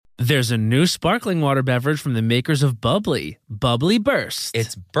There's a new sparkling water beverage from the makers of Bubbly, Bubbly Burst.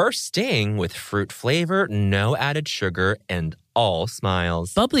 It's bursting with fruit flavor, no added sugar, and all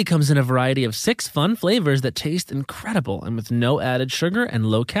smiles. Bubbly comes in a variety of 6 fun flavors that taste incredible, and with no added sugar and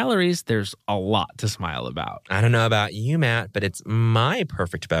low calories, there's a lot to smile about. I don't know about you, Matt, but it's my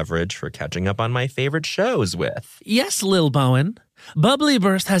perfect beverage for catching up on my favorite shows with. Yes, Lil Bowen. Bubbly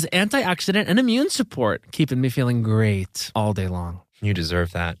Burst has antioxidant and immune support, keeping me feeling great all day long. You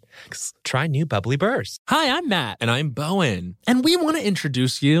deserve that. Try new Bubbly Burst. Hi, I'm Matt. And I'm Bowen. And we want to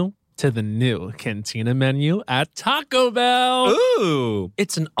introduce you to the new Cantina menu at Taco Bell. Ooh,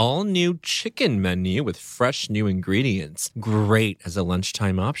 it's an all-new chicken menu with fresh new ingredients. Great as a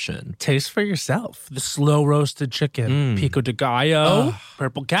lunchtime option. Taste for yourself. The slow roasted chicken, pico de gallo,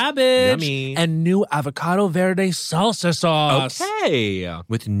 purple cabbage, yummy, and new avocado verde salsa sauce. Okay.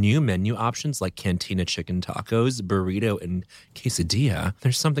 With new menu options like Cantina chicken tacos, burrito, and quesadilla,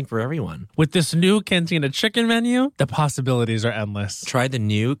 there's something for everyone. With this new Cantina chicken menu, the possibilities are endless. Try the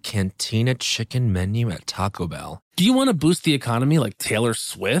new Cantina chicken menu at Taco Bell. Do you want to boost the economy like Taylor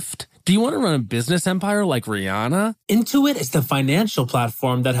Swift? Do you want to run a business empire like Rihanna? Intuit is the financial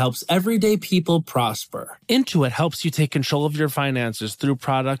platform that helps everyday people prosper. Intuit helps you take control of your finances through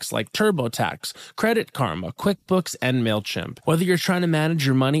products like TurboTax, Credit Karma, QuickBooks, and MailChimp. Whether you're trying to manage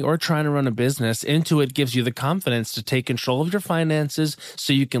your money or trying to run a business, Intuit gives you the confidence to take control of your finances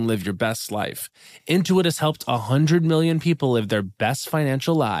so you can live your best life. Intuit has helped 100 million people live their best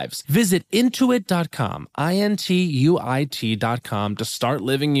financial lives. Visit Intuit.com, INTUIT.com to start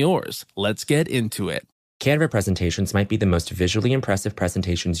living yours. Let's get into it. Canva presentations might be the most visually impressive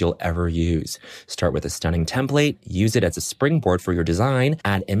presentations you'll ever use. Start with a stunning template, use it as a springboard for your design,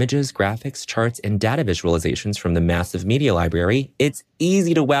 add images, graphics, charts, and data visualizations from the massive media library. It's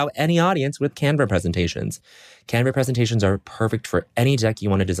easy to wow any audience with Canva presentations. Canva presentations are perfect for any deck you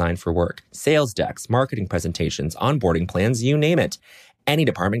want to design for work. Sales decks, marketing presentations, onboarding plans, you name it. Any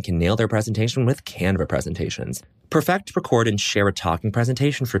department can nail their presentation with Canva presentations. Perfect, record, and share a talking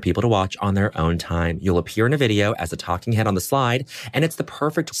presentation for people to watch on their own time. You'll appear in a video as a talking head on the slide, and it's the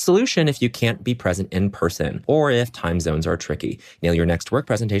perfect solution if you can't be present in person or if time zones are tricky. Nail your next work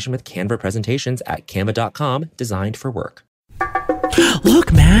presentation with Canva presentations at canva.com, designed for work.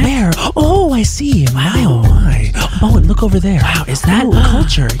 Look, man. Where? Oh, I see. Wow. Oh, my. Oh, and look over there. Wow, is that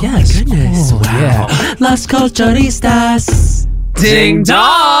culture? Yes. Oh, my goodness. Oh, wow. Yeah. Las Culturistas. Ding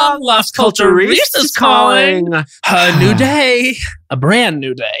dong! Las Culturistas calling! A new day. A brand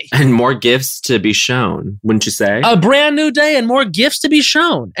new day. And more gifts to be shown, wouldn't you say? A brand new day and more gifts to be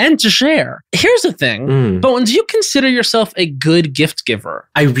shown and to share. Here's the thing. Bowen, do you consider yourself a good gift giver?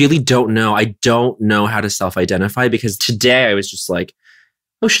 I really don't know. I don't know how to self-identify because today I was just like,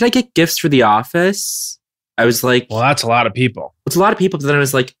 oh, should I get gifts for the office? I was like... Well, that's a lot of people. It's a lot of people, but then I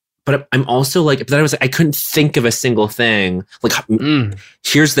was like, but I'm also like, but then I was like, I couldn't think of a single thing. Like,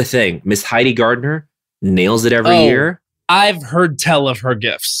 here's the thing. Miss Heidi Gardner nails it every year. I've heard tell of her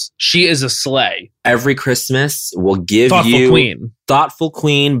gifts. She is a slay. Every Christmas will give Thoughtful queen. Thoughtful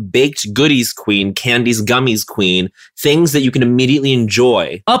queen, baked goodies queen, candies, gummies queen, things that you can immediately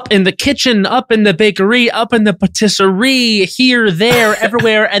enjoy. Up in the kitchen, up in the bakery, up in the patisserie, here, there,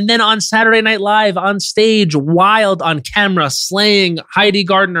 everywhere. And then on Saturday Night Live, on stage, wild on camera, slaying Heidi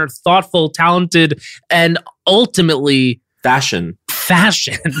Gardner, thoughtful, talented, and ultimately... Fashion.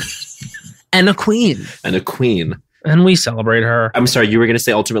 And a queen. And we celebrate her. I'm sorry, you were going to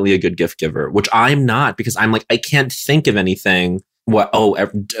say ultimately a good gift giver, which I'm not because I'm like, I can't think of anything. What? Oh,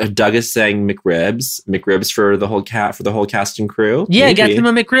 Doug is saying McRibs for the whole cast and crew. Yeah, maybe. Get them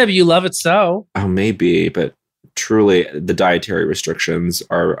a McRib. You love it so. Oh, maybe, but truly, the dietary restrictions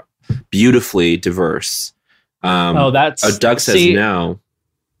are beautifully diverse. Doug says no.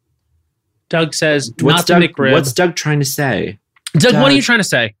 Doug says not the McRib. What's Doug trying to say? Doug, what are you trying to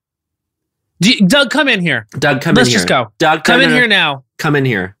say? Doug, come in here. Doug, come Let's in here. Let's just go. Doug, come in here now. Come in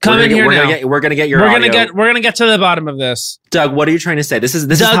here. We're gonna get your audio. We're gonna get to the bottom of this. Doug, what are you trying to say? This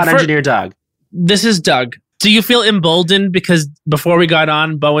is hot engineer Doug. This is Doug. Do you feel emboldened because before we got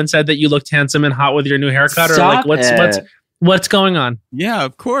on, Bowen said that you looked handsome and hot with your new haircut, Stop or like what's going on? Yeah,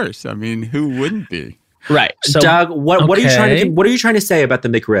 of course. I mean, who wouldn't be? Right. So, Doug, what are you trying to say about the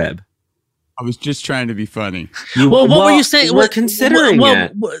McRib? I was just trying to be funny. What were you saying? We're considering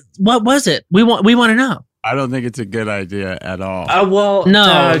it. What was it? We want to know. I don't think it's a good idea at all.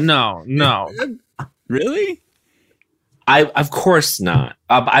 No. Really? Of course not.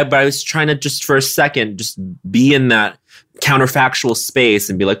 But I was trying to just for a second just be in that counterfactual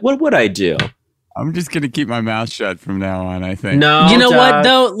space and be like, what would I do? I'm just going to keep my mouth shut from now on, I think. No, you know what,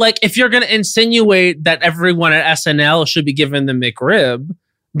 though? Like, if you're going to insinuate that everyone at SNL should be given the McRib,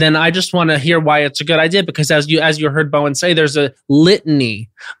 then I just want to hear why it's a good idea. Because as you heard Bowen say, there's a litany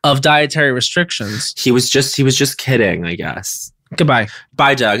of dietary restrictions. He was just kidding, I guess. Goodbye.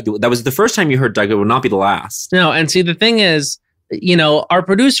 Bye, Doug. That was the first time you heard Doug. It will not be the last. No, and see, the thing is, our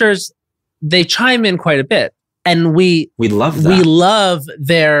producers, they chime in quite a bit, and we love that. We love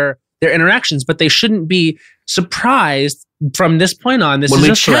their interactions, but they shouldn't be surprised from this point on. This when is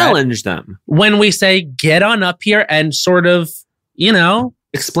we a threat. challenge them. When we say, get on up here and sort of,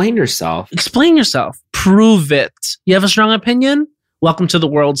 explain yourself. Explain yourself. Prove it. You have a strong opinion? Welcome to the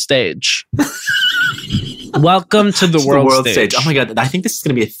world stage. Welcome to the world stage. Oh my God. I think this is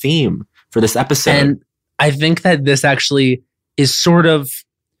going to be a theme for this episode. And I think that this actually is sort of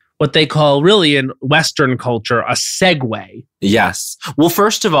what they call really in Western culture, a segue. Yes. Well,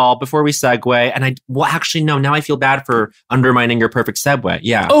 first of all, before we segue, and now I feel bad for undermining your perfect segue.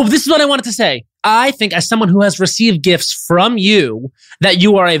 Yeah. Oh, this is what I wanted to say. I think as someone who has received gifts from you, that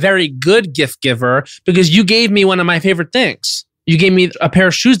you are a very good gift giver because you gave me one of my favorite things. You gave me a pair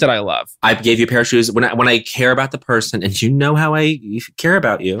of shoes that I love. I gave you a pair of shoes when I care about the person, and you know how I care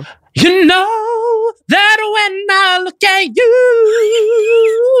about you. You know that when I look at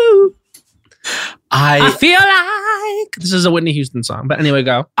you, I feel like this is a Whitney Houston song. But anyway,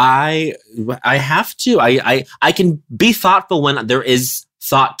 go. I have to. I can be thoughtful when there is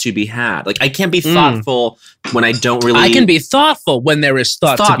thought to be had. Like I can't be thoughtful when I don't really. I can be thoughtful when there is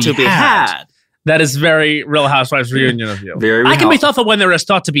thought to be had. That is very Real Housewives reunion of you. I can be thoughtful when there is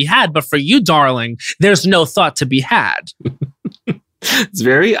thought to be had, but for you, darling, there's no thought to be had.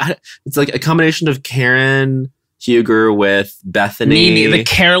 It's like a combination of Karen Huger with Bethany. Nene,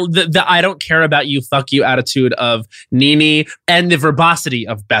 the I don't care about you, fuck you attitude of Nene and the verbosity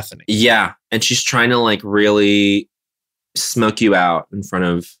of Bethany. Yeah. And she's trying to like really smoke you out in front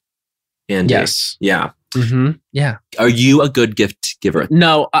of Andy. Yes. Yeah. Mm-hmm. Yeah. Are you a good gift giver?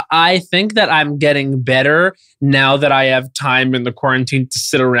 No, I think that I'm getting better now that I have time in the quarantine to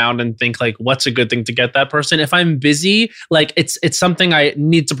sit around and think like, what's a good thing to get that person? If I'm busy, like it's something I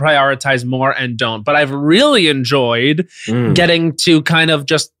need to prioritize more and don't. But I've really enjoyed getting to kind of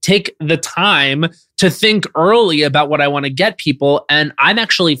just take the time to think early about what I want to get people. And I'm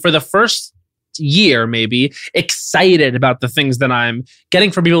actually, for the first year maybe, excited about the things that I'm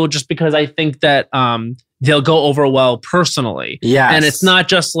getting for people just because I think that they'll go over well personally. Yes. And it's not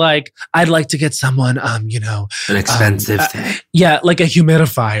just like, I'd like to get someone, an expensive thing. Yeah, like a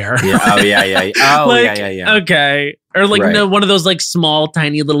humidifier. Yeah. Oh, yeah. Oh, like, yeah. Okay. Or like one of those like small,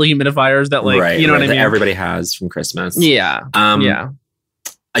 tiny little humidifiers that like, you know what I mean? That everybody has from Christmas. Yeah. Yeah.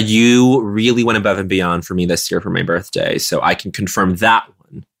 You really went above and beyond for me this year for my birthday. So I can confirm that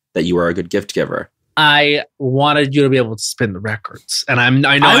you are a good gift giver. I wanted you to be able to spin the records. And I'm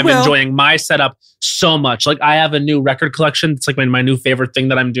enjoying my setup so much. Like I have a new record collection. It's like my new favorite thing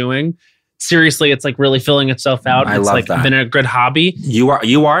that I'm doing. Seriously, it's like really filling itself out. I love that. Been a good hobby. You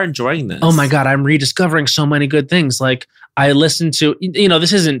are enjoying this. Oh my God, I'm rediscovering so many good things. Like I listened to,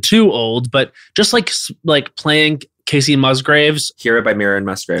 this isn't too old, but just like playing Casey Musgraves. Hero by Maren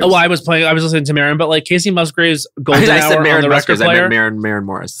Musgraves. Oh, well, I was listening to Maren, but like Casey Musgraves Golden Hour said Maren on the record Musgraves. player. I meant Maren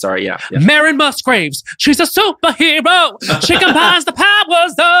Morris. Sorry, yeah. Maren Musgraves, she's a superhero. She combines the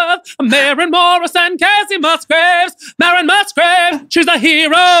powers of Maren Morris and Casey Musgraves. Maren Musgraves, she's a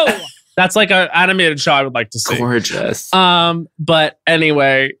hero. That's like an animated show I would like to see. Gorgeous. But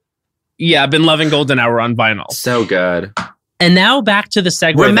anyway, yeah, I've been loving Golden Hour on vinyl. So good. And now back to the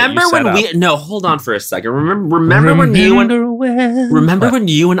segue. Remember hold on for a second. Remember when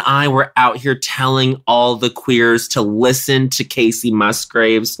you and I were out here telling all the queers to listen to Casey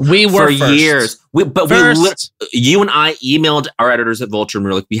Musgraves? We were for first. years. You and I emailed our editors at Vulture and we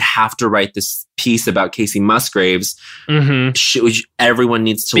were like, we have to write this piece about Casey Musgraves. Mm-hmm. Everyone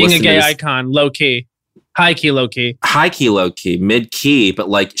needs to listen to being a gay icon, low key. High key, low key. High key, low key. Mid key, but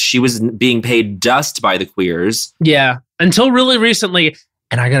like she was being paid dust by the queers. Yeah. Until really recently.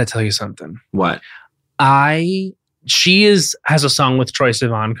 And I got to tell you something. What? She has a song with Troye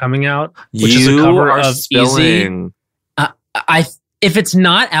Sivan coming out, which is a cover of spilling. Easy. If it's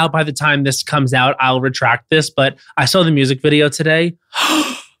not out by the time this comes out, I'll retract this, but I saw the music video today.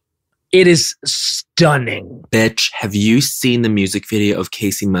 It is stunning. Bitch, have you seen the music video of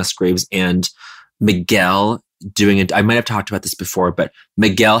Casey Musgraves and Miguel doing it? I might have talked about this before, but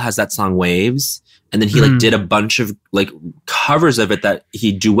Miguel has that song Waves. And then he did a bunch of like covers of it that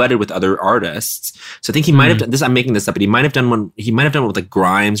he duetted with other artists. So I think he might have done this. I'm making this up, but he might have done one. He might have done one with like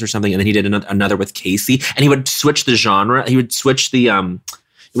Grimes or something. And then he did another with Casey. And he would switch the genre. He would switch the.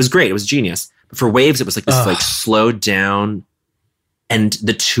 It was great. It was genius. But for Waves, it was like this like slowed down. And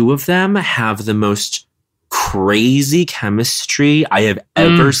the two of them have the most crazy chemistry I have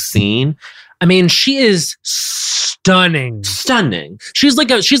ever seen. I mean, she is stunning. Stunning. She's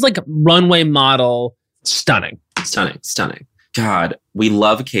like runway model. Stunning. Stunning. God, we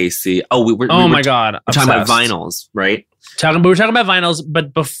love Casey. Oh, we were my God. We're talking about vinyls, right? We were talking about vinyls,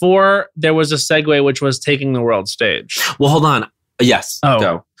 but before there was a segue, which was taking the world stage. Well, hold on. Yes,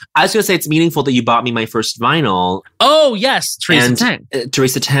 go. I was going to say it's meaningful that you bought me my first vinyl. Oh, yes. Teresa Tang.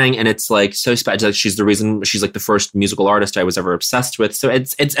 Teresa Tang, and it's like so special. Like, she's the reason, she's like the first musical artist I was ever obsessed with. So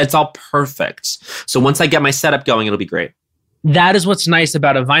it's all perfect. So once I get my setup going, it'll be great. That is what's nice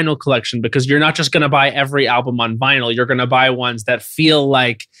about a vinyl collection, because you're not just going to buy every album on vinyl. You're going to buy ones that feel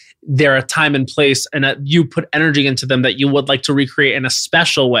like they're a time and place, and that you put energy into them that you would like to recreate in a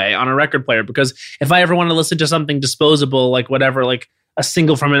special way on a record player. Because if I ever want to listen to something disposable, like whatever, like a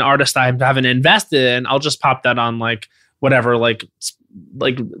single from an artist I haven't invested in, I'll just pop that on like whatever, like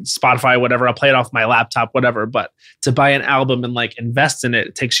Spotify, whatever. I'll play it off my laptop, whatever. But to buy an album and like invest in it,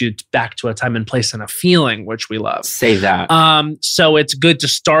 it takes you back to a time and place and a feeling, which we love. Say that. So it's good to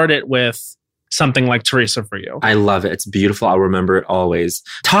start it with something like Teresa for you. I love it. It's beautiful. I'll remember it always.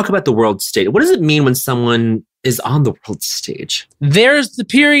 Talk about the world stage. What does it mean when someone is on the world stage? There's the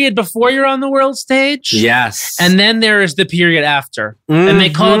period before you're on the world stage. Yes. And then there is the period after. Mm-hmm. And they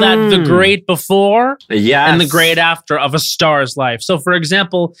call that the great before and the great after of a star's life. So for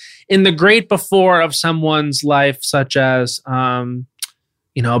example, in the great before of someone's life, such as, Barbra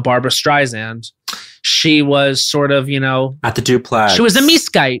Streisand, she was sort of, at the duplex. She was a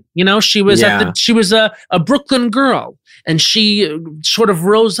Miskite, she was she was a Brooklyn girl, and she sort of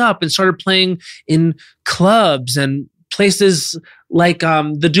rose up and started playing in clubs and places like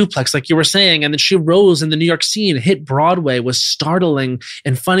the duplex, like you were saying. And then she rose in the New York scene, hit Broadway, was startling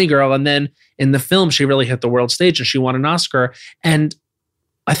and Funny Girl. And then in the film, she really hit the world stage and she won an Oscar. And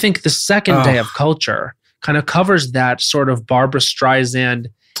I think the second day of Culture kind of covers that sort of Barbra Streisand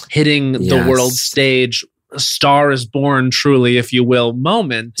hitting the world stage, a star is born, truly, if you will,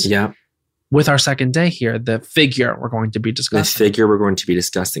 moment. Yeah. With our second day here, the figure we're going to be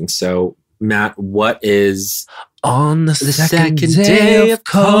discussing. So, Matt, what is on the second day of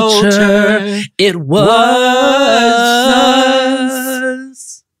Culture? It was.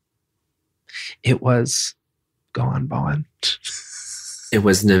 Go on, Bowen. It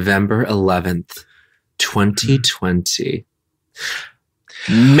was November 11th, 2020.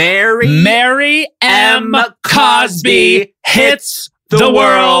 Mary M. Cosby hits the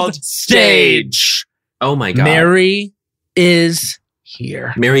world stage. Oh my God. Mary is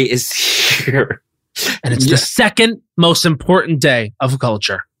here. And it's the second most important day of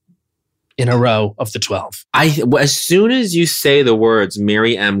Culture in a row of the 12. As soon as you say the words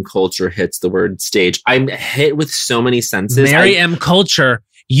Mary M. Culture hits the word stage, I'm hit with so many senses. Mary M. Culture.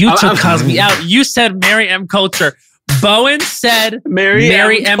 You took Cosby out. You said Mary M. Culture. Bowen said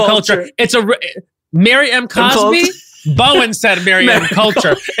Mary M. Culture. It's a Mary M. Cosby. Bowen said Mary M.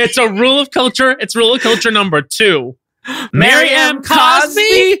 Culture. It's a rule of culture. It's rule of culture number 2. Mary M.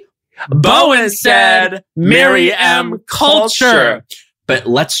 Cosby. Bowen said Mary M. Culture. But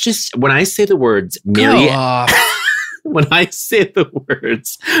let's just, when I say the words Mary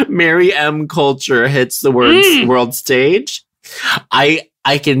M. Culture hits the world stage, I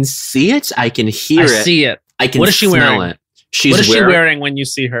can see it. I can hear it. I see it. I can What is she smell wearing? it. What is she wearing when you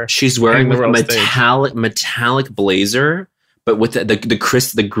see her? She's wearing a metallic blazer, but with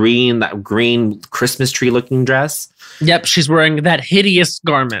the green Christmas tree looking dress. Yep, she's wearing that hideous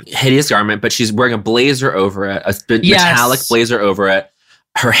garment, but she's wearing a blazer over it, metallic blazer over it.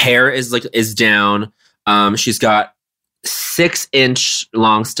 Her hair is down. She's got 6-inch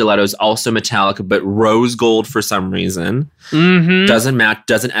long stilettos, also metallic, but rose gold for some reason. Mm-hmm. Doesn't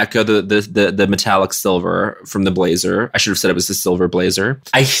echo the metallic silver from the blazer. I should have said it was the silver blazer.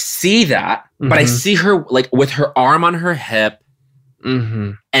 I see that, but I see her like with her arm on her hip,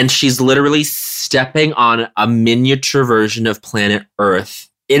 and she's literally stepping on a miniature version of planet Earth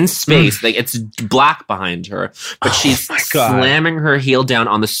in space. Like it's black behind her, but she's slamming her heel down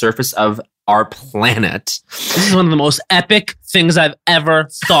on the surface of our planet. This is one of the most epic things I've ever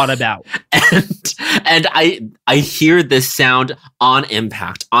thought about. and I hear this sound on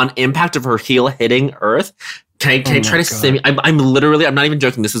impact of her heel hitting Earth. Can I try to say? I'm not even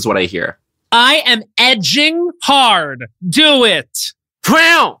joking. This is what I hear. I am edging hard. Do it.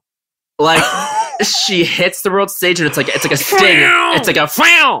 Wow. Like she hits the world stage and it's like a sting. It's like a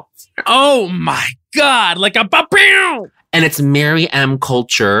wow. Oh my God. Like a ba-bow. And it's Mary M.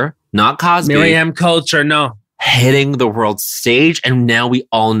 Culture. Not Cosby. Mary M. Culture, no. hitting the world stage. And now we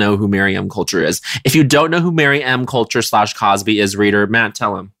all know who Mary M. Coulter is. If you don't know who Mary M. Coulter / Cosby is, reader, Matt,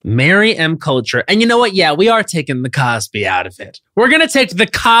 tell him. Mary M. Coulter. And you know what? Yeah, we are taking the Cosby out of it. We're going to take the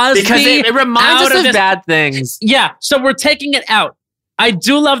Cosby because it reminds us of this. Bad things. Yeah, so we're taking it out. I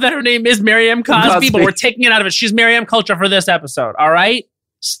do love that her name is Mary M. Cosby, but we're taking it out of it. She's Mary M. Coulter for this episode, all right?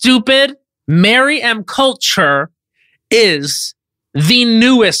 Stupid. Mary M. Coulter is the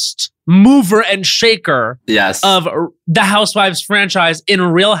newest mover and shaker of the Housewives franchise in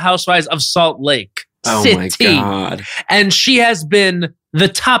Real Housewives of Salt Lake City. My God. And she has been the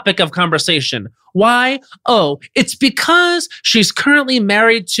topic of conversation. Why? Oh, it's because she's currently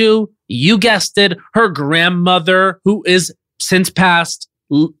married to, you guessed it, her grandmother, who is since passed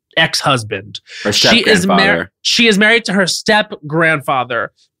ex-husband. Her step-grandfather. She is married to her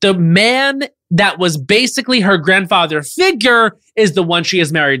step-grandfather. The man that was basically her grandfather figure is the one she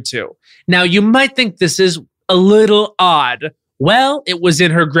is married to. Now, you might think this is a little odd. Well, it was in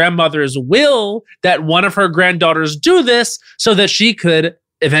her grandmother's will that one of her granddaughters do this so that she could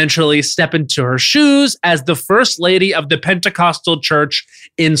eventually step into her shoes as the first lady of the Pentecostal church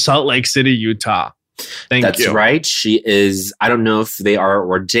in Salt Lake City, Utah. That's right. She is, I don't know if they are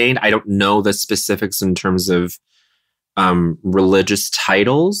ordained. I don't know the specifics in terms of religious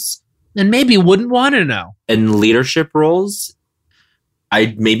titles. And maybe wouldn't want to know. And leadership roles,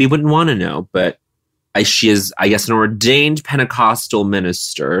 I maybe wouldn't want to know, but she is, I guess, an ordained Pentecostal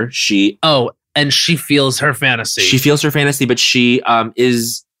minister. And she feels her fantasy. She feels her fantasy, but she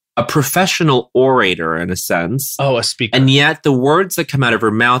is a professional orator in a sense. Oh, a speaker. And yet the words that come out of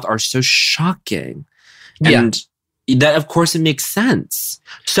her mouth are so shocking. And that, of course, it makes sense.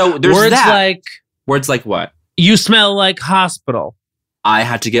 So there's words like what? You smell like hospital. I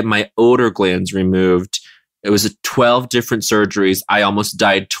had to get my odor glands removed. It was 12 different surgeries. I almost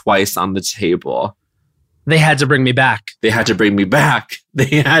died twice on the table. They had to bring me back. They had to bring me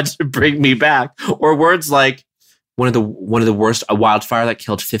back. Or words like one of the worst, a wildfire that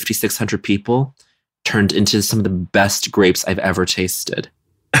killed 5,600 people turned into some of the best grapes I've ever tasted.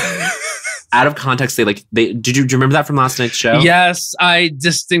 Out of context, do you remember that from last night's show? Yes, I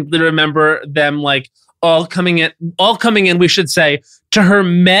distinctly remember them all coming in, we should say, to her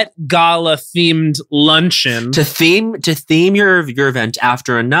Met Gala themed luncheon. To theme your event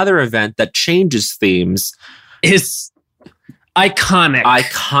after another event that changes themes is iconic.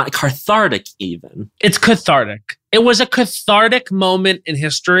 Cathartic even. It's cathartic. It was a cathartic moment in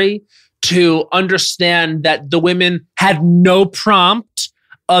history to understand that the women had no prompt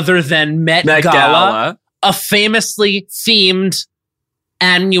other than Met Gala, a famously themed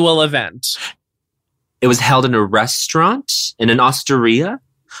annual event. It was held in a restaurant in an osteria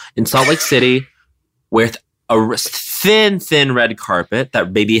in Salt Lake City with a thin red carpet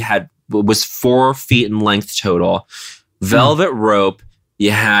that maybe was 4 feet in length total. Velvet rope.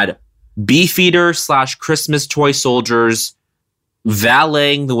 You had Beefeater / Christmas toy soldiers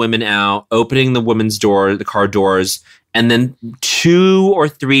valeting the women out, opening the women's door, the car doors, and then 2 or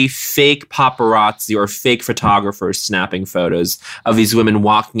 3 fake paparazzi or fake photographers snapping photos of these women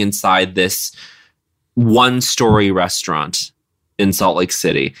walking inside this 1-story restaurant in Salt Lake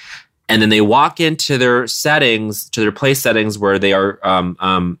City. And then they walk into their settings, to their place settings, where they are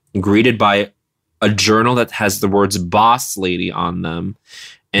greeted by a journal that has the words boss lady on them.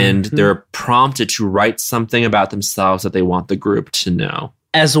 And they're prompted to write something about themselves that they want the group to know.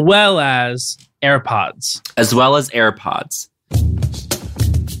 As well as AirPods.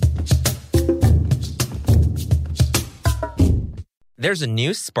 There's a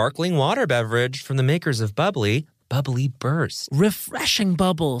new sparkling water beverage from the makers of Bubbly, Bubbly Burst. Refreshing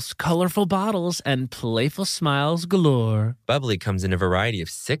bubbles, colorful bottles, and playful smiles galore. Bubbly comes in a variety of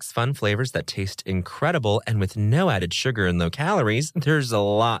 6 fun flavors that taste incredible, and with no added sugar and low calories, there's a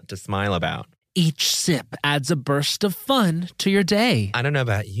lot to smile about. Each sip adds a burst of fun to your day. I don't know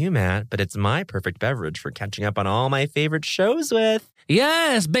about you, Matt, but it's my perfect beverage for catching up on all my favorite shows with.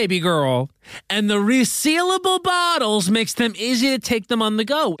 Yes, baby girl. And the resealable bottles makes them easy to take them on the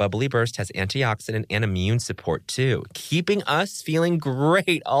go. Bubbly Burst has antioxidant and immune support, too, keeping us feeling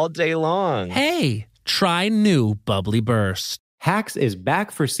great all day long. Hey, try new Bubbly Burst. Hacks is back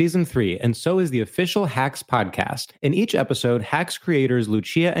for season 3, and so is the official Hacks podcast. In each episode, Hacks creators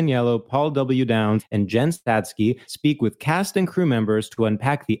Lucia Agnello, Paul W. Downs, and Jen Statsky speak with cast and crew members to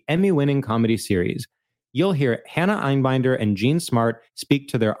unpack the Emmy-winning comedy series. You'll hear Hannah Einbinder and Jean Smart speak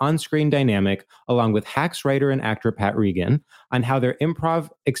to their on-screen dynamic, along with Hacks writer and actor Pat Regan. on how their improv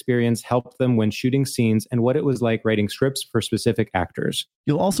experience helped them when shooting scenes and what it was like writing scripts for specific actors.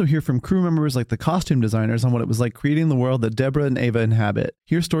 You'll also hear from crew members like the costume designers on what it was like creating the world that Deborah and Ava inhabit.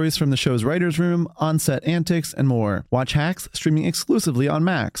 Hear stories from the show's writer's room, on-set antics, and more. Watch Hacks streaming exclusively on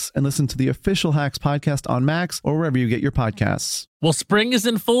Max and listen to the official Hacks podcast on Max or wherever you get your podcasts. Well, spring is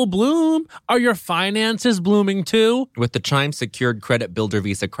in full bloom. Are your finances blooming too? With the Chime Secured Credit Builder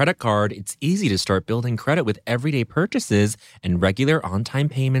Visa credit card, it's easy to start building credit with everyday purchases and regular on-time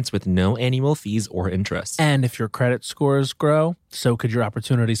payments with no annual fees or interest. And if your credit scores grow, so could your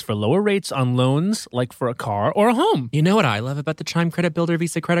opportunities for lower rates on loans, like for a car or a home. You know what I love about the Chime Credit Builder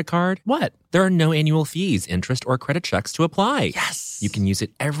Visa credit card? What? There are no annual fees, interest, or credit checks to apply. Yes! You can use it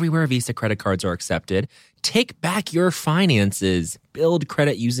everywhere Visa credit cards are accepted. Take back your finances. Build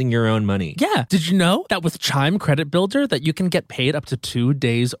credit using your own money. Yeah. Did you know that with Chime Credit Builder that you can get paid up to 2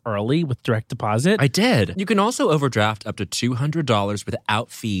 days early with direct deposit? I did. You can also overdraft up to $200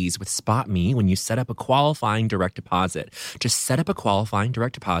 without fees with SpotMe when you set up a qualifying direct deposit. Just set up a qualifying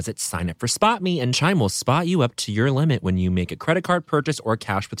direct deposit, sign up for SpotMe, and Chime will spot you up to your limit when you make a credit card purchase or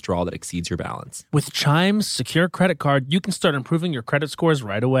cash withdrawal that exceeds your balance. With Chime's secure credit card, you can start improving your credit scores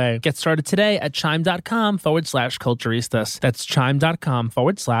right away. Get started today at chime.com/culturistas. That's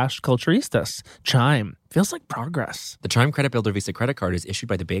chime.com/culturistas. Chime. Feels like progress. The Chime Credit Builder Visa credit card is issued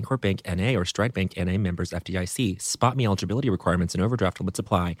by the Bancorp Bank N.A. or Stride Bank N.A. members FDIC. SpotMe eligibility requirements and overdraft limits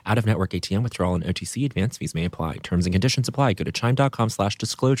apply. Out-of-network ATM withdrawal and OTC advance fees may apply. Terms and conditions apply. Go to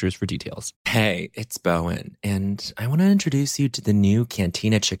chime.com/disclosures for details. Hey, it's Bowen, and I want to introduce you to the new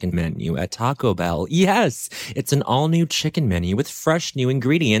Cantina chicken menu at Taco Bell. Yes, it's an all-new chicken menu with fresh new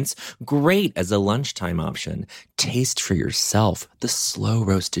ingredients, great as a lunchtime option. Taste for yourself the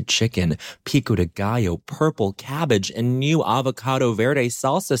slow-roasted chicken, pico de gallo, purple cabbage, and new avocado verde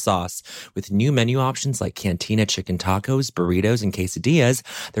salsa sauce. With new menu options like Cantina chicken tacos, burritos, and quesadillas,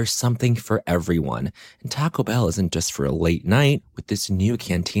 there's something for everyone. And Taco Bell isn't just for a late night. With this new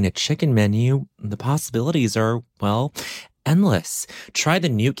Cantina chicken menu, the possibilities are, well, endless. Try the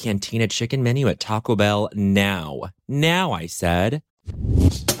new Cantina chicken menu at Taco Bell now. Now, I said.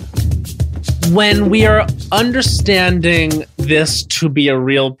 When we are understanding this to be a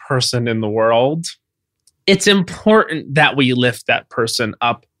real person in the world, it's important that we lift that person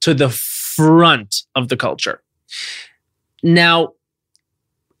up to the front of the culture. Now,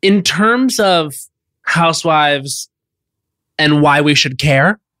 in terms of housewives and why we should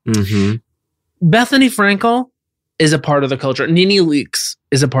care, Bethany Frankel is a part of the culture. Nene Leakes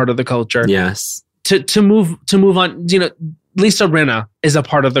is a part of the culture. Yes. To move on, you know, Lisa Rinna is a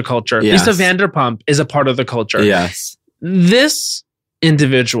part of the culture. Yes. Lisa Vanderpump is a part of the culture. Yes. This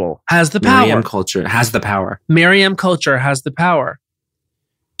individual has the power. Miriam Culture has the power. Miriam Culture has the power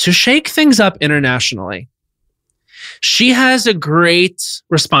to shake things up internationally. She has a great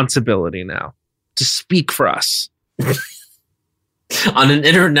responsibility now to speak for us. On an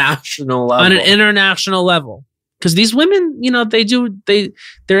international level. On an international level. Because these women, you know, they're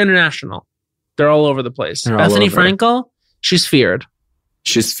international. They're all over the place. They're all Bethany over. Frankel, she's feared.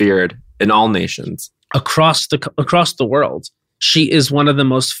 She's feared in all nations. Across the world. She is one of the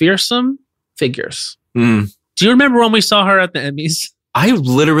most fearsome figures. Mm. Do you remember when we saw her at the Emmys? I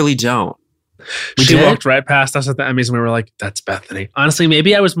literally don't. She walked right past us at the Emmys and we were like, that's Bethany. Honestly,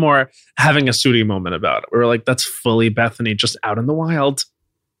 maybe I was more having a Sudi moment about it. We were like, that's fully Bethany just out in the wild.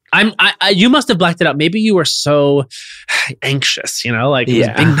 You must have blacked it out. Maybe you were so anxious, you know, like it was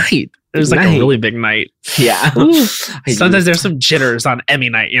a big night. It was like a really big night. Yeah. Sometimes there's some jitters on Emmy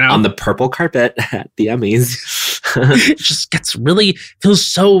night, you know? On the purple carpet at the Emmys. It just feels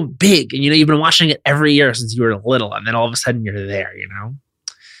so big. And, you know, you've been watching it every year since you were little. And then all of a sudden you're there, you know?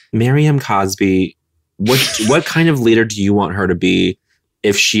 Miriam Cosby, what kind of leader do you want her to be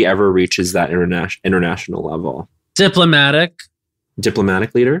if she ever reaches that international level? Diplomatic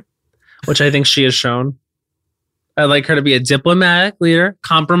leader? Which I think she has shown. I'd like her to be a diplomatic leader,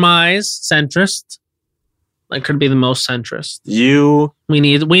 compromise, centrist. I'd like her to be the most centrist. We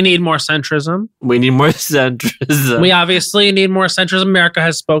need more centrism. We need more centrism. We obviously need more centrism. America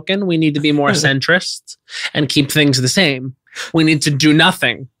has spoken. We need to be more centrist and keep things the same. We need to do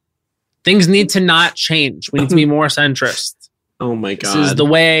nothing. Things need to not change. We need to be more centrist. Oh my God. This is the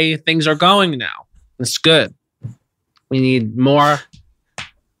way things are going now. It's good. We need more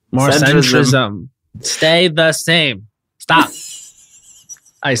centrism. Stay the same. Stop.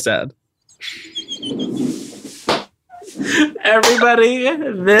 I said. Everybody,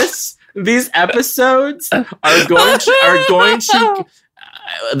 these episodes are going to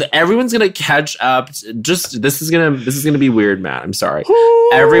everyone's gonna catch up. This is gonna be weird, Matt. I'm sorry.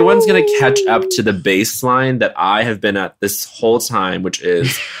 Everyone's gonna catch up to the baseline that I have been at this whole time, which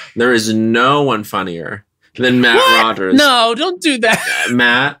is there is no one funnier than Matt Rogers. No, don't do that,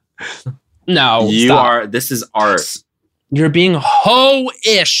 Matt. No, you stop. are. This is art. You're being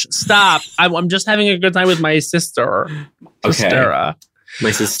ho-ish. Stop. I'm just having a good time with my sister. Okay. Sistera.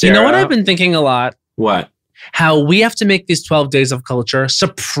 My sister. You know what I've been thinking a lot? What? How we have to make these 12 days of culture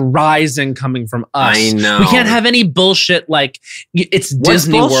surprising coming from us. I know. We can't have any bullshit like it's What's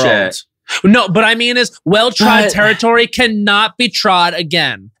Disney bullshit? World. No, but I mean is well-trod territory cannot be trod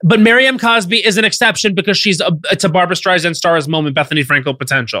again. But Mary M. Cosby is an exception because it's a Barbra Streisand Stars moment, Bethany Frankel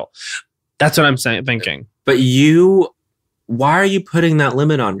potential. That's what I'm thinking. But why are you putting that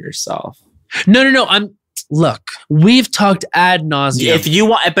limit on yourself? No. Look, we've talked ad nauseum.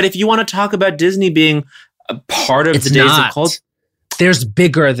 If you want to talk about Disney being a part of the days of culture, there's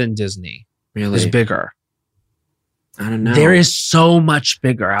bigger than Disney. Really? There's bigger. I don't know. There is so much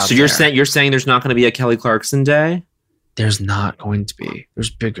bigger out there. So you're saying there's not going to be a Kelly Clarkson day? There's not going to be. There's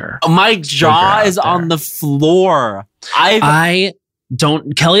bigger. Oh, my jaw is on the floor. I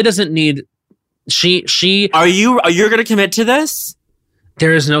don't. Kelly doesn't need. She. Are you going to commit to this?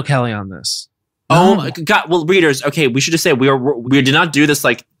 There is no Kelly on this. Oh my God! Well, readers, okay, we should just say we did not do this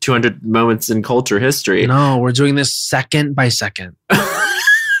like 200 moments in culture history. No, we're doing this second by second.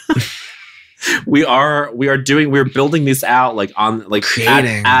 We're building this out like on like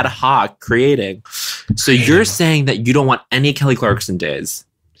creating ad hoc creating. So you're saying that you don't want any Kelly Clarkson days?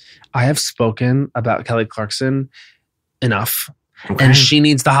 I have spoken about Kelly Clarkson enough, okay. And she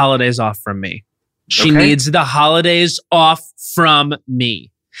needs the holidays off from me. She needs the holidays off from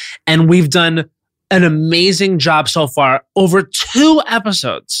me, and we've done an amazing job so far. Over 2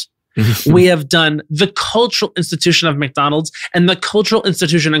 episodes. We have done the cultural institution of McDonald's and the cultural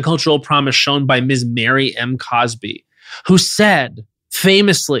institution and cultural promise shown by Ms. Mary M. Cosby, who said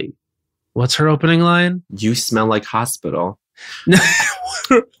famously, what's her opening line? You smell like hospital.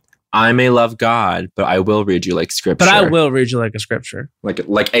 I may love God, but I will read you like scripture. But I will read you like a scripture. Like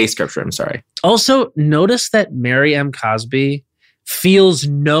a scripture, I'm sorry. Also, notice that Mary M. Cosby feels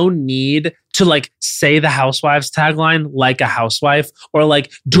no need to like say the Housewives tagline like a housewife or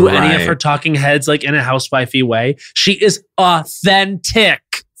like do any of her talking heads like in a housewifey way. She is authentic.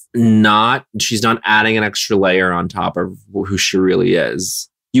 She's not adding an extra layer on top of who she really is.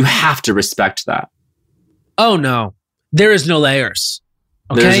 You have to respect that. Oh no, there is no layers.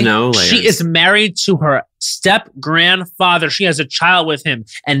 Okay? There's no layers. She is married to her step-grandfather. She has a child with him.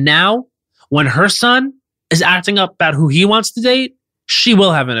 And now when her son is acting up about who he wants to date, she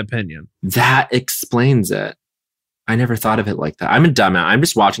will have an opinion. That explains it. I never thought of it like that. I'm a dumbass. I'm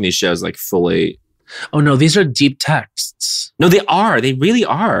just watching these shows like fully. Oh no, these are deep texts. No, they are. They really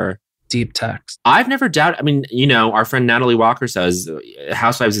are. Deep text. I've never doubted. I mean, our friend Natalie Walker says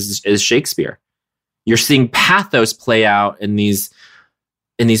Housewives is Shakespeare. You're seeing pathos play out in these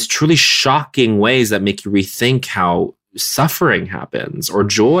truly shocking ways that make you rethink how suffering happens or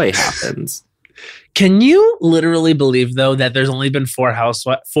joy happens. Can you literally believe, though, that there's only been 4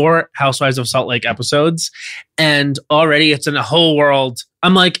 Housewives of Salt Lake episodes, and already it's in a whole world? I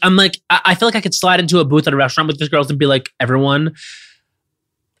feel like I could slide into a booth at a restaurant with these girls and be like, everyone,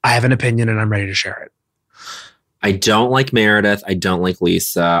 I have an opinion and I'm ready to share it. I don't like Meredith. I don't like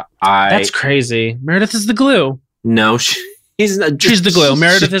Lisa. That's crazy. Meredith is the glue. No, she's the glue.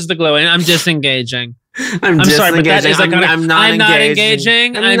 Meredith is the glue, and I'm disengaging. I'm sorry, but that is like I'm not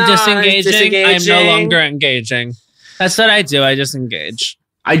engaging. I'm disengaging. I'm no longer engaging. That's what I do. I just engage.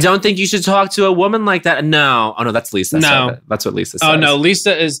 I don't think you should talk to a woman like that. No. Oh no, that's Lisa. No, that's what Lisa says. Oh no,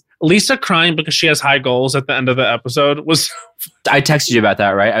 Lisa crying because she has high goals at the end of the episode was. I texted you about that,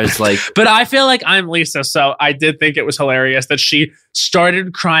 right? I was like, but I feel like I'm Lisa, so I did think it was hilarious that she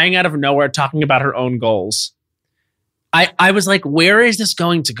started crying out of nowhere, talking about her own goals. I was like, where is this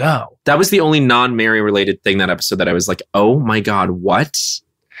going to go? That was the only non-Mary related thing that episode that I was like, oh my God, what?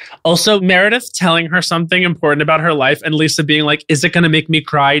 Also, Meredith telling her something important about her life and Lisa being like, is it going to make me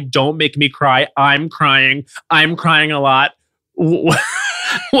cry? Don't make me cry. I'm crying a lot.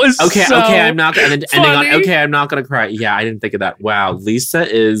 Was okay, I'm not going to ending on, funny. okay, I'm not going to cry. Yeah, I didn't think of that. Wow, Lisa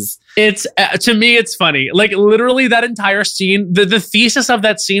is... It's to me, it's funny. Like literally that entire scene, the thesis of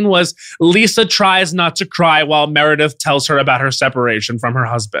that scene was Lisa tries not to cry while Meredith tells her about her separation from her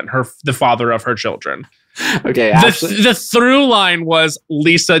husband, the father of her children. Okay. The through line was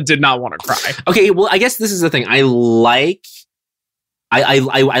Lisa did not want to cry. Okay, well, I guess this is the thing. I like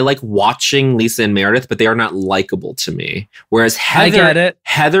watching Lisa and Meredith, but they are not likable to me. Whereas Heather, I get it.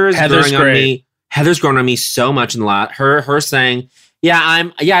 Heather's grown on me so much in the last. Her saying,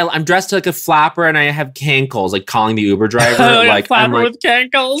 I'm dressed like a flapper and I have cankles, like calling the Uber driver. like flapper with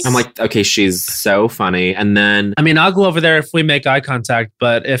cankles. I'm like, okay, she's so funny. And then I mean, I'll go over there if we make eye contact,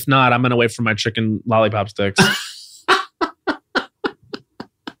 but if not, I'm gonna wait for my chicken lollipop sticks.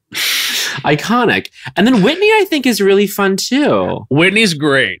 Iconic. And then Whitney, I think, is really fun too. Whitney's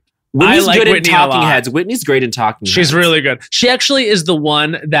great. Whitney's like good Whitney in Talking Heads. Whitney's great in Talking Heads. She's really good. She actually is the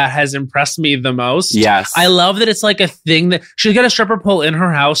one that has impressed me the most. Yes. I love that it's like a thing that she's got a stripper pole in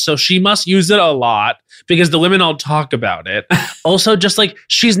her house, so she must use it a lot because the women all talk about it. Also, just like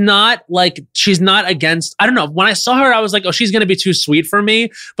she's not against, I don't know. When I saw her, I was like, oh, she's going to be too sweet for me.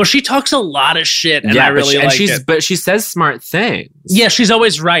 But she talks a lot of shit and I really like it. But she says smart things. Yeah, she's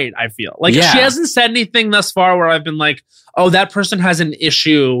always right, I feel. Like she hasn't said anything thus far where I've been like, oh, that person has an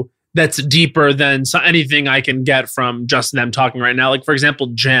issue that's deeper than anything I can get from just them talking right now. Like, for example,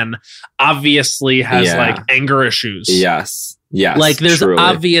 Jen obviously has like anger issues. Yes. Yes. Like there's truly.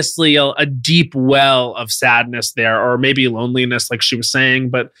 obviously a deep well of sadness there, or maybe loneliness, like she was saying.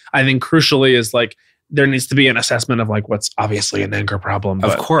 But I think crucially is like there needs to be an assessment of like what's obviously an anger problem.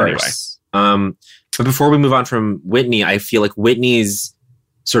 Of course. Anyway. But before we move on from Whitney, I feel like Whitney's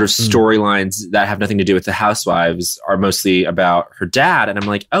sort of storylines that have nothing to do with the housewives are mostly about her dad. And I'm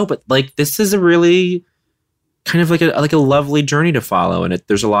like, oh, but like this is a really kind of like a lovely journey to follow. And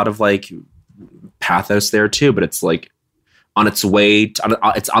there's a lot of like pathos there too, but it's like on its way,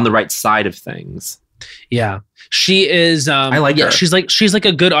 it's on the right side of things. Yeah. She is, I like her. She's like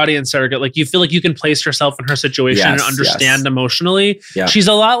a good audience surrogate. Like you feel like you can place yourself in her situation and understand emotionally. Yeah. She's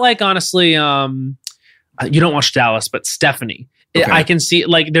a lot like, honestly, you don't watch Dallas, but Stephanie. Okay. I can see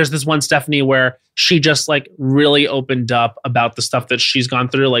like there's this one Stephanie where she just like really opened up about the stuff that she's gone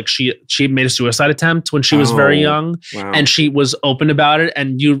through. Like she made a suicide attempt when she was very young, and she was open about it.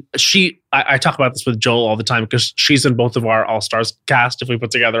 And I talk about this with Joel all the time because she's in both of our All Stars cast. If we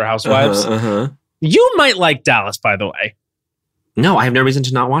put together Housewives, you might like Dallas, by the way. No, I have no reason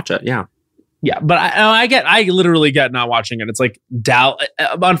to not watch it. Yeah. Yeah, but I literally get not watching it. It's like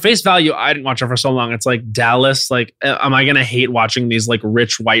on face value, I didn't watch it for so long. It's like Dallas. Like, am I gonna hate watching these like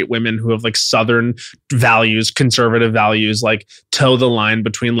rich white women who have like Southern values, conservative values, like toe the line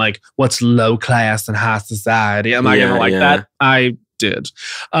between like what's low class and high society? Am I gonna like that? I did.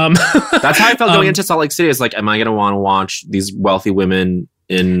 That's how I felt going into Salt Lake City. It's like, am I gonna want to watch these wealthy women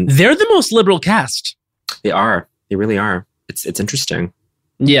in? They're the most liberal cast. They are. They really are. It's interesting.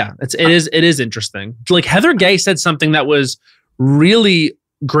 Yeah, it is interesting. Like Heather Gay said something that was really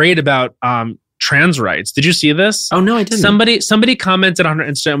great about trans rights. Did you see this? Oh no, I didn't. Somebody commented on her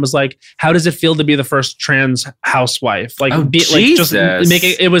Instagram and was like, "How does it feel to be the first trans housewife?" Like, Jesus. Just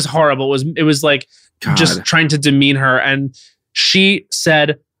making it was horrible. It was like God. Just trying to demean her. And she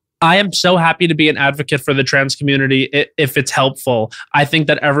said, "I am so happy to be an advocate for the trans community if it's helpful. I think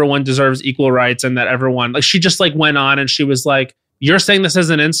that everyone deserves equal rights and that everyone." Like she just like went on and she was like, you're saying this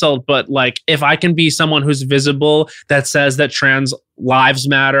as an insult, but like if I can be someone who's visible that says that trans lives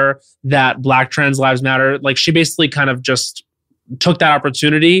matter, that Black trans lives matter, like she basically kind of just took that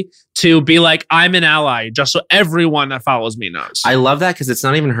opportunity to be like, I'm an ally, just so everyone that follows me knows. I love that because it's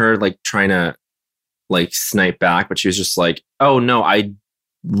not even her like trying to like snipe back, but she was just like, oh no, I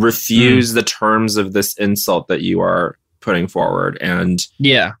refuse the terms of this insult that you are putting forward. And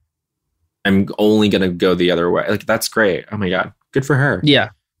yeah, I'm only going to go the other way. Like, that's great. Oh my God. Good for her. Yeah.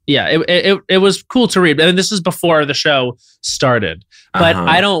 Yeah. It was cool to read. And this is before the show started. But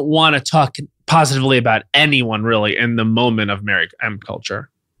I don't want to talk positively about anyone really in the moment of Mary M. Culture.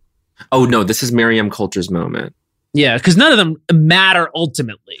 Oh, no. This is Mary M. Culture's moment. Yeah. Because none of them matter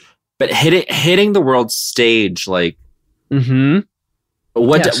ultimately. But hitting the world stage, like,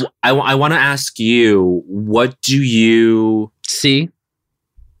 what Yes. I want to ask you, what do you see?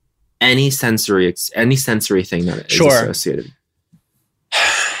 Any sensory thing that is associated.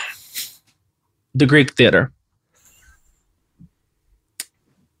 The Greek Theater.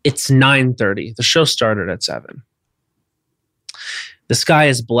 It's 9:30. The show started at 7. The sky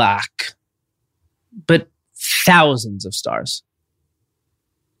is black, but thousands of stars.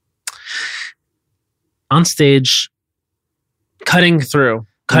 On stage, cutting through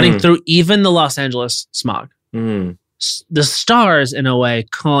even the Los Angeles smog. The stars, in a way,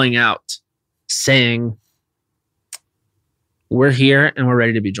 calling out, saying, we're here and we're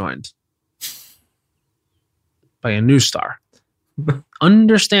ready to be joined by a new star.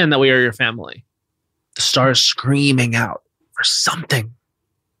 Understand that we are your family. The stars screaming out for something.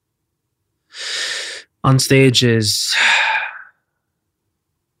 On stage is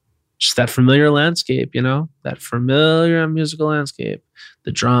just that familiar landscape, you know? That familiar musical landscape.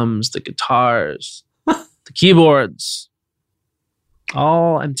 The drums, the guitars, the keyboards.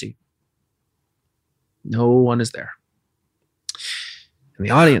 All empty. No one is there. In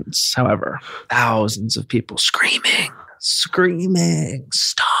the audience, however, thousands of people screaming,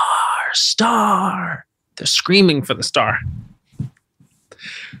 star, star. They're screaming for the star.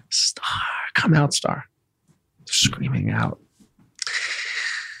 Star, come out, star. They're screaming out.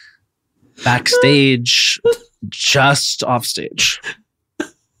 Backstage, just off stage,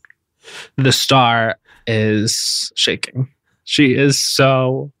 the star is shaking. She is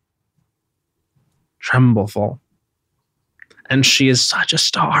so trembleful. And she is such a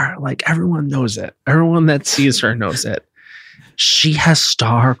star. Like, everyone knows it. Everyone that sees her knows it. She has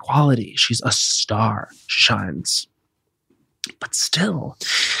star quality. She's a star. She shines. But still,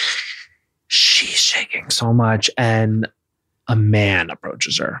 she's shaking so much. And a man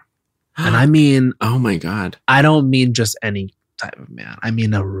approaches her. And I mean, oh my God. I don't mean just any type of man. I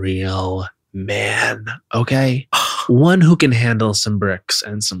mean a real man. Okay? One who can handle some bricks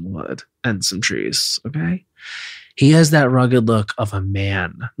and some wood and some trees. Okay? He has that rugged look of a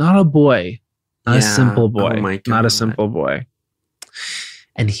man, not a boy, not a simple boy, oh my God. not a simple boy.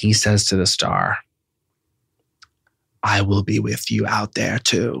 And he says to the star, I will be with you out there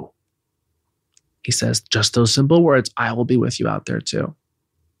too. He says just those simple words, I will be with you out there too.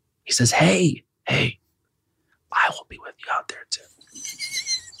 He says, hey, I will be with you out there too.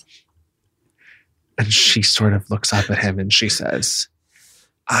 And she sort of looks up at him and she says,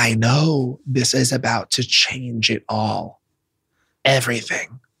 I know this is about to change it all.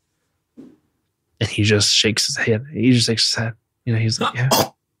 Everything. And he just shakes his head. He's like, he's like, yeah.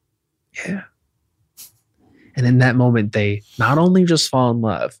 Yeah. And in that moment, they not only just fall in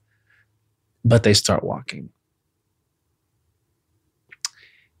love, but they start walking.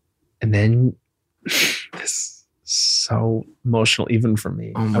 And then this is so emotional, even for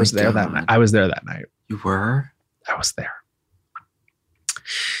me. Oh my I was there that God. night. I was there that night. You were? I was there.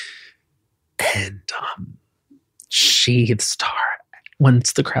 And she, the star,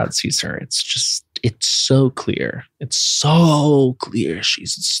 once the crowd sees her, it's so clear. It's so clear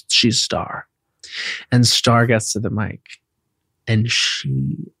she's Star. And Star gets to the mic and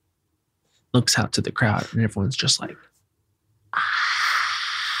she looks out to the crowd and everyone's just like,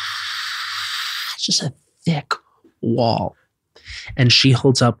 it's just a thick wall. And she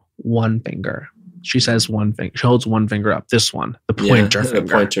holds up one finger. She says one finger. She holds one finger up. This one, the pointer finger.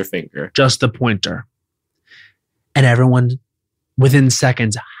 The pointer finger. Just the pointer. And everyone, within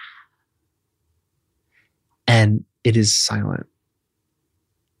seconds, and it is silent.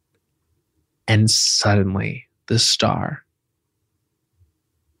 And suddenly, the star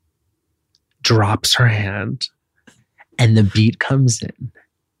drops her hand, and the beat comes in,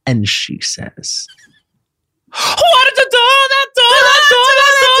 and she says, "Why did you do that? Do that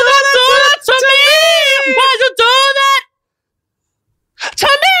to me? Why did you do that to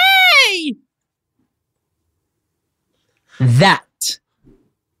me?" That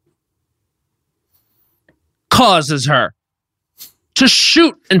causes her to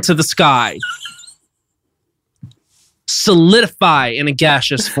shoot into the sky, solidify in a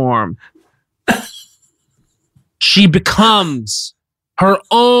gaseous form. She becomes her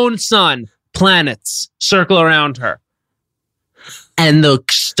own sun. Planets circle around her. And the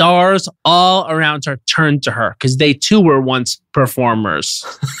stars all around her turn to her because they too were once performers.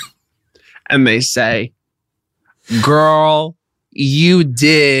 And they say, "Girl, you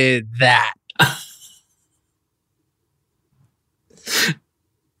did that."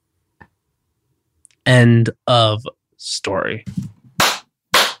 End of story.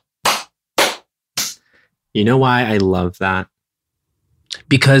 You know why I love that?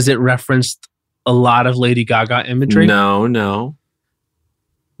 Because it referenced a lot of Lady Gaga imagery? No.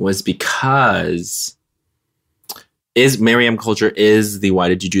 Was because Mariam culture is the why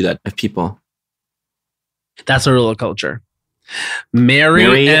did you do that of people. That's a real culture.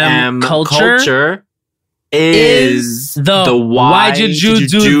 Mariam culture is the why did you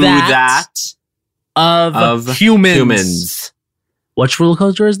do that of humans. Which rule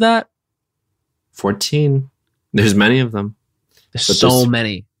culture is that? 14. There's many of them. There's so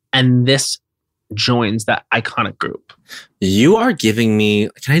many. And this joins that iconic group. You are giving me,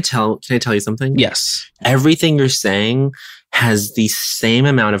 can I tell you something? Yes. Everything you're saying has the same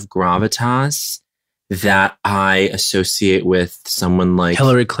amount of gravitas that I associate with someone like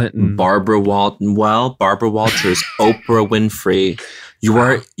Hillary Clinton, Barbara Walters, Oprah Winfrey. You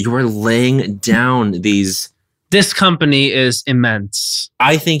are laying down these. This company is immense.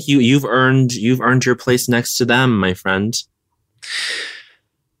 I think you've earned your place next to them, my friend.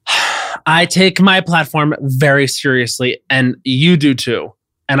 I take my platform very seriously, and you do too.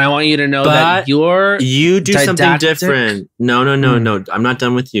 And I want you to know that you do something didactic- different. No. I'm not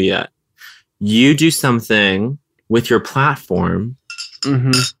done with you yet. You do something with your platform,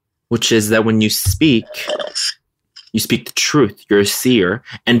 which is that when you speak the truth. You're a seer,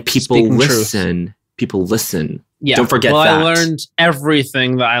 and people Speaking listen. Truth. People listen. Yeah. Don't forget that. I learned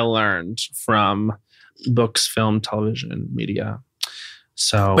everything that I learned from books, film, television, media.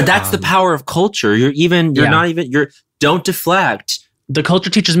 So, but that's the power of culture. Don't deflect. The culture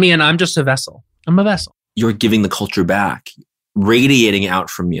teaches me, and I'm just a vessel. I'm a vessel. You're giving the culture back. Radiating out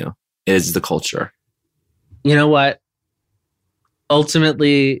from you is the culture. You know what?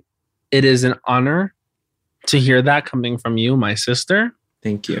 Ultimately, it is an honor to hear that coming from you, my sister.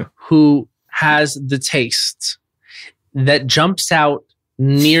 Thank you. Who has the taste that jumps out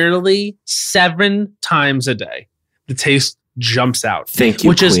nearly 7 times a day. The taste jumps out. Thank you,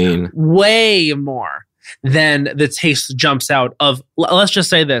 which Queen. is way more than the taste jumps out of, let's just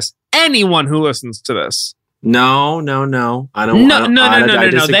say this, anyone who listens to this. No. I don't.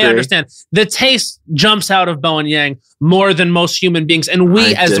 No. They understand. The taste jumps out of Bowen Yang more than most human beings. And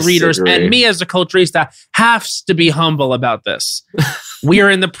we as readers and me as a culturista has to be humble about this. We are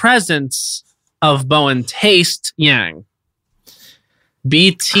in the presence of Bowen Taste Yang.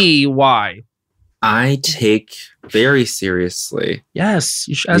 BTY. I take very seriously. Yes,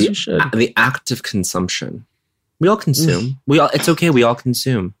 you should. The act of consumption. We all consume. It's okay. We all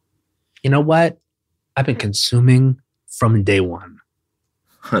consume. You know what? I've been consuming from day one.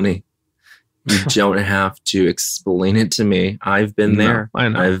 Honey, you don't have to explain it to me. I've been there. I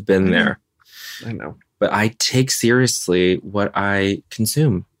know. I've been there. I know. But I take seriously what I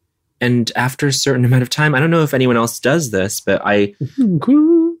consume. And after a certain amount of time, I don't know if anyone else does this, but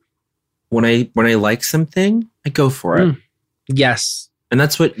when I like something, I go for it. Yes. And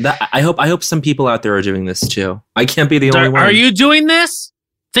that's I hope some people out there are doing this too. I can't be the only one. Are you doing this?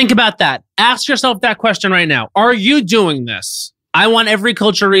 Think about that. Ask yourself that question right now. Are you doing this? I want every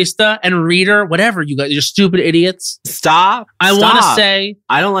culturista and reader, whatever you guys, you're stupid idiots. Stop. I want to say,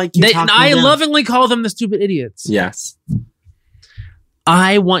 I don't like you talking I down. lovingly call them the stupid idiots. Yes.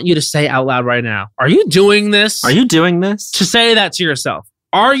 I want you to say out loud right now, are you doing this? Are you doing this? To say that to yourself.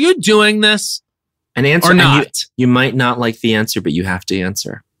 Are you doing this? An answer or not? You might not like the answer, but you have to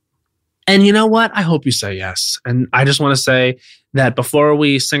answer. And you know what? I hope you say yes. And I just want to say that before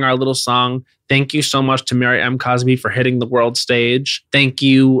we sing our little song, thank you so much to Mary M. Cosby for hitting the world stage. Thank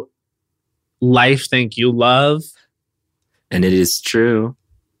you, life. Thank you, love. And it is true.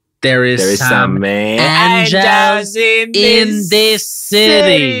 There is some angels in this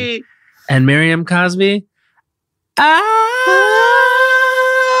city. And Mary M. Cosby, I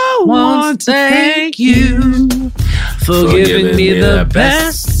want to thank you for giving me the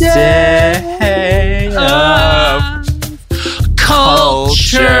best day of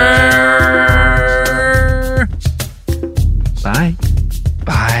culture. Bye.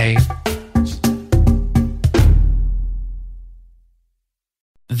 Bye.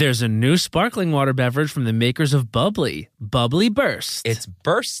 There's a new sparkling water beverage from the makers of Bubbly, Bubbly Burst. It's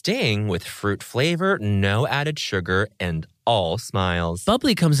bursting with fruit flavor, no added sugar, and all smiles.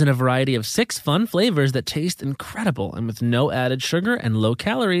 Bubbly comes in a variety of 6 fun flavors that taste incredible. And with no added sugar and low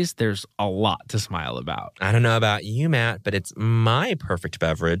calories, there's a lot to smile about. I don't know about you, Matt, but it's my perfect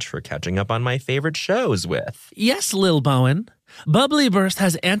beverage for catching up on my favorite shows with. Yes, Lil Bowen. Bubbly Burst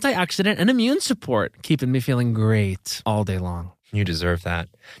has antioxidant and immune support, keeping me feeling great all day long. You deserve that.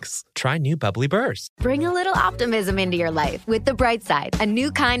 Try new Bubbly Burst. Bring a little optimism into your life with The Bright Side, a new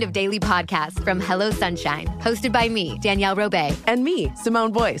kind of daily podcast from Hello Sunshine, hosted by me, Danielle Robay. And me,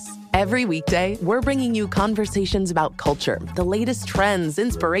 Simone Boyce. Every weekday, we're bringing you conversations about culture, the latest trends,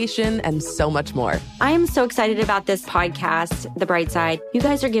 inspiration, and so much more. I am so excited about this podcast, The Bright Side. You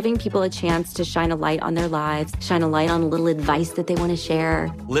guys are giving people a chance to shine a light on their lives, shine a light on a little advice that they want to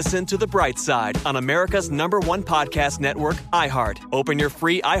share. Listen to The Bright Side on America's #1 podcast network, iHeart. Open your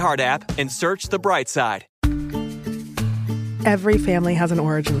free iHeart app and search The Bright Side. Every family has an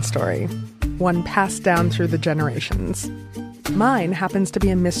origin story, one passed down through the generations. Mine happens to be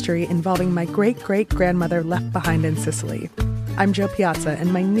a mystery involving my great-great-grandmother left behind in Sicily. I'm Jo Piazza,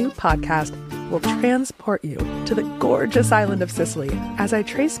 and my new podcast will transport you to the gorgeous island of Sicily as I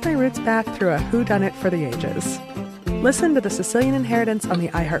trace my roots back through a whodunit for the ages. Listen to The Sicilian Inheritance on the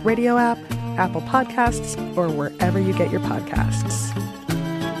iHeartRadio app, Apple Podcasts, or wherever you get your podcasts.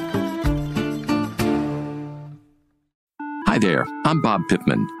 Hi there, I'm Bob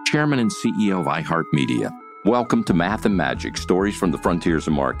Pittman, Chairman and CEO of iHeartMedia. Welcome to Math and Magic, Stories from the Frontiers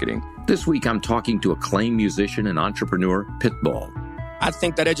of Marketing. This week I'm talking to acclaimed musician and entrepreneur, Pitbull. I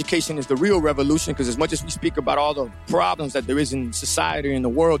think that education is the real revolution, because as much as we speak about all the problems that there is in society and the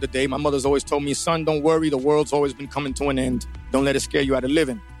world today, my mother's always told me, son, don't worry, the world's always been coming to an end. Don't let it scare you out of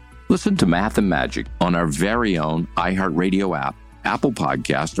living. Listen to Math and Magic on our very own iHeartRadio app, Apple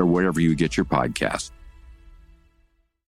Podcast, or wherever you get your podcasts.